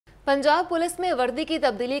Punjab police में वर्दी की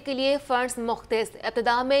तब्दीली के लिए फंड्स मुख्तस।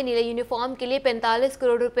 इब्तिदा में नीले यूनिफॉर्म के लिए 45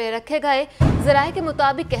 करोड़ रुपए रखे गए। ज़राए के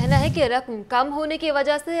मुताबिक कहना है कि रकम कम होने की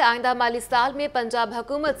वजह से आइंदा माली साल में पंजाब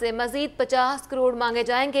हुकूमत से मजीद 50 करोड़ मांगे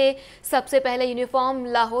जाएंगे। सबसे पहले यूनिफॉर्म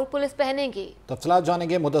लाहौर पुलिस पहनेगी। तफसीलात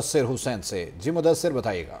जानेंगे मुदस्सिर हुसैन से। जी मुदस्सिर,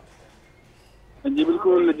 बताइएगा। जी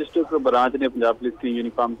बिल्कुल, रजिस्टर ब्रांच ने पंजाब पुलिस की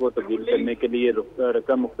यूनिफॉर्म को तब्दील करने के लिए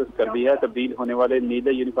रकम मुख्तस कर दी है। तब्दील होने वाले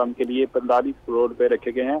नीले यूनिफॉर्म के लिए 45 करोड़ रुपए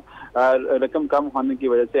रखे गए हैं। रकम कम होने की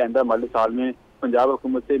वजह से आइंदा माली साल में पंजाब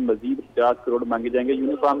हुकूमत से मजीद 50 करोड़ मांगे जाएंगे।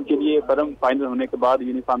 यूनिफॉर्म के लिए फर्म फाइनल होने के बाद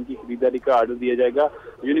यूनिफॉर्म की खरीदारी का आर्डर दिया जाएगा।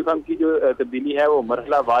 यूनिफॉर्म की जो तब्दीली है वो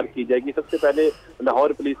मरहलावार की जाएगी। सबसे पहले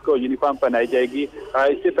लाहौर पुलिस को यूनिफॉर्म पहनाई जाएगी।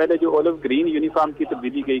 इससे पहले जो ओलिव ग्रीन यूनिफॉर्म की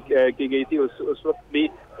तब्दीली की गई थी उस वक्त भी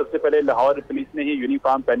सबसे पहले लाहौर पुलिस ने ही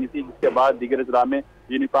यूनिफॉर्म पहनी थी, जिसके बाद दीगर जिला में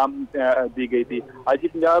यूनिफॉर्म दी गई थी। आईजी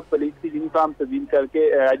पंजाब पुलिस की यूनिफॉर्म तब्दील करके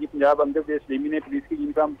आईजी पंजाब अमजद सलीमी ने पुलिस की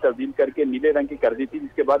यूनिफॉर्म तब्दील करके नीले रंग की कर दी थी,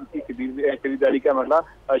 जिसके बाद इसकी खरीदारी का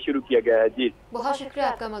मसला शुरू किया गया है। जी बहुत शुक्रिया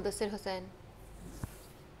आपका मुदस्सिर हुसैन।